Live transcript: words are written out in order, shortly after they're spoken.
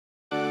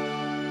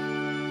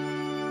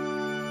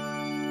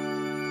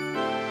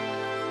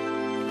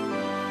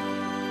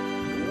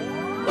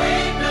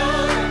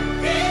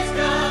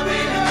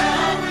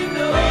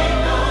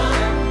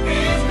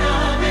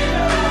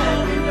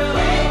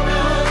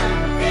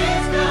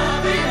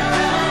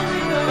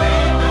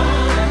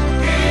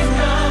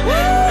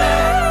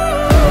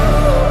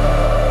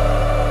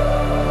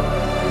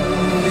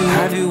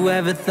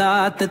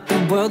thought that the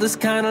world has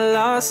kinda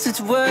lost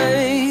its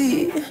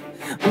way.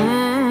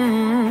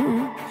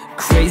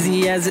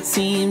 Crazy as it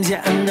seems,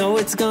 yeah, I know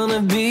it's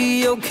gonna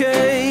be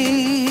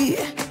okay.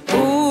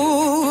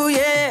 Ooh,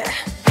 yeah,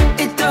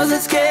 it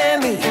doesn't scare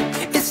me,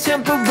 it's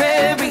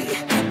temporary.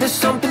 There's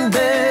something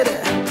better,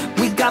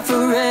 we got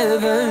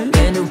forever.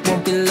 And it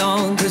won't be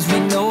long, cause we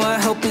know our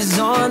help is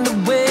on the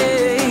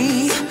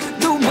way.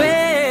 The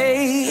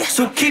way.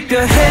 So keep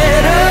your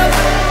head up,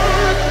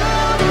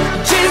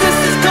 Jesus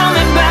is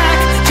coming back,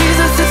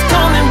 Jesus is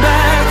coming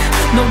back.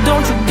 No,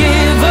 don't you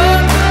give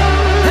up.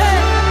 Hey.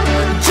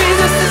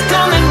 Jesus is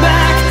coming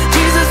back,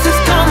 Jesus is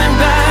coming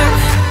back.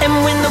 And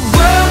when the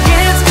world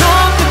gets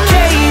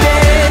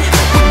complicated,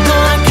 we're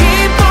gonna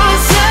keep on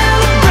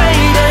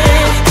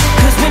celebrating.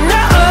 Cause we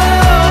know,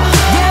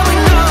 yeah we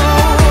know,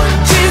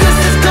 Jesus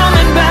is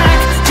coming back,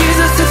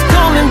 Jesus is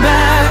coming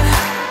back.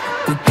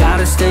 We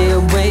gotta stay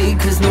awake,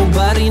 cause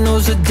nobody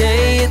knows the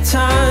day or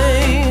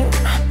time.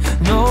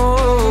 No,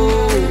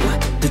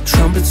 the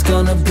trumpet's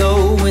gonna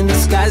blow and the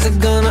skies are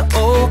gonna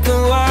open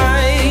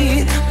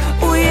wide.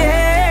 Oh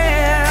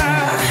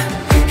yeah,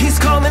 he's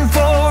coming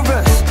for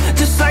us,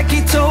 just like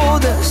he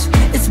told us.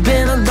 It's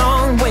been a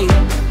long wait,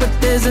 but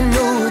there's a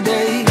new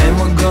day. And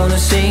we're gonna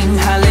sing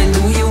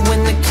hallelujah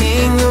when the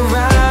King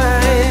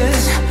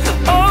arrives.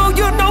 Oh,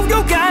 you know you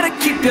gotta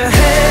keep your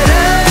head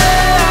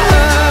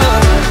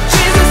up.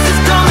 Jesus is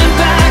coming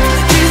back,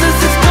 Jesus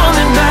is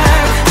coming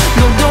back.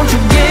 No, don't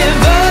you give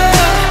up.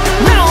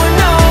 No,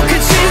 no,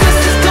 cause Jesus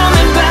is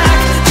coming back,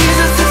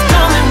 Jesus is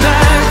coming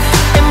back.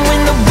 And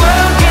when the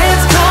world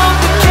gets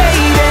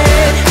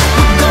complicated,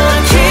 we're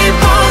gonna keep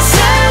on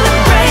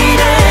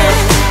celebrating.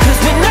 Cause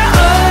we know,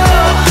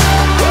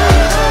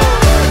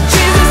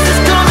 Jesus is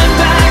coming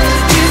back,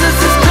 Jesus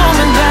is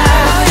coming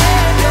back.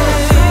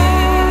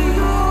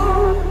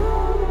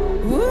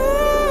 Ooh,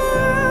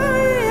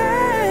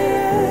 yeah.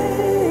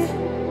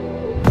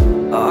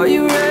 Are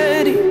you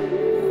ready?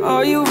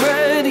 Are you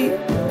ready?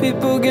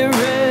 People get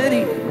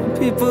ready,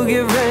 people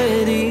get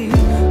ready.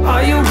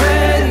 Are you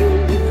ready?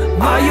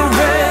 Are you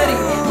ready?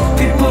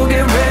 People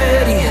get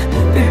ready,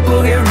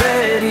 people get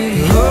ready.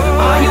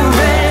 Are you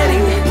ready?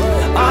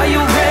 Are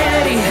you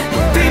ready?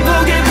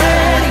 People get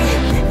ready.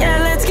 Yeah,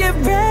 let's get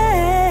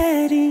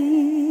ready.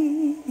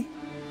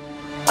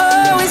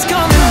 Oh, he's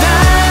coming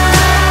back.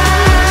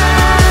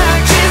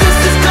 Jesus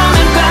is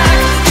coming back,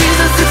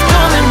 Jesus is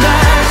coming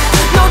back.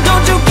 No,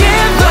 don't you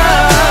give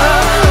up.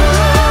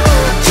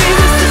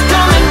 Jesus is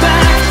coming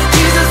back,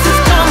 Jesus is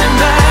coming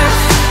back.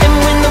 And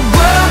when the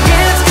world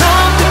gets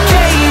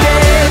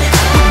complicated,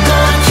 we're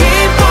gonna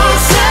keep on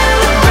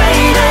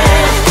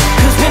celebrating.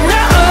 Cause we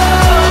know,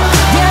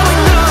 yeah we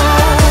know,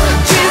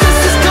 Jesus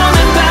is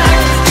coming back,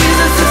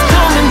 Jesus is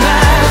coming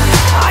back.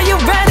 Are you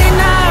ready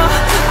now?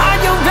 Are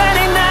you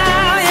ready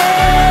now?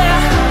 Yeah.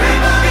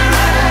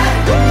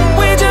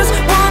 We just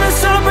wanna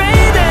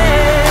celebrate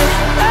it.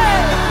 Hey,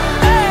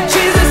 hey.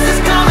 Jesus is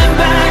coming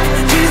back,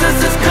 Jesus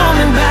is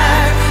coming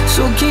back.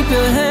 So keep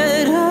your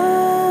head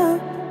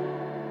up.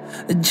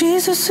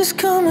 Jesus is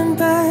coming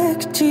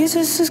back,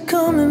 Jesus is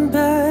coming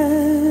back.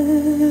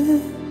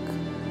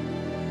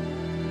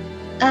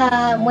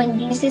 When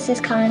Jesus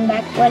is coming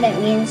back, what it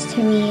means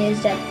to me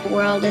is that the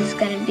world is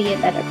going to be a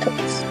better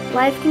place.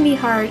 Life can be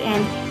hard,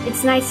 and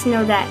it's nice to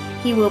know that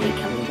He will be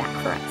coming back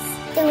for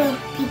us. There will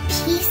be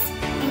peace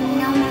and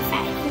no more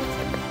fighting.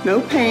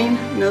 No pain,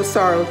 no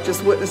sorrow,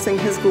 just witnessing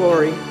His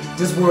glory.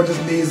 This world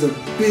just needs a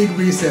big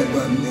reset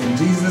button, and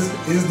Jesus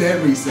is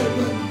that reset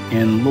button.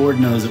 And Lord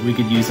knows that we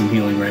could use some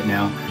healing right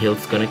now.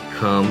 He's gonna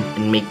come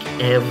and make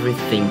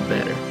everything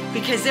better.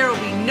 Because there will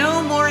be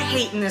no more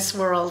hate in this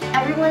world.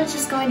 Everyone's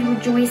just going to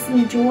rejoice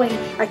in joy.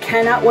 I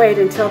cannot wait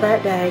until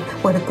that day.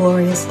 What a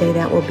glorious day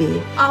that will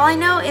be. All I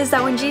know is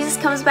that when Jesus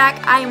comes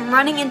back, I am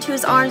running into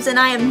His arms and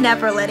I am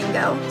never letting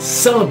go.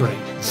 Celebrate!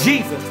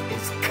 Jesus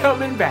is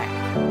coming back.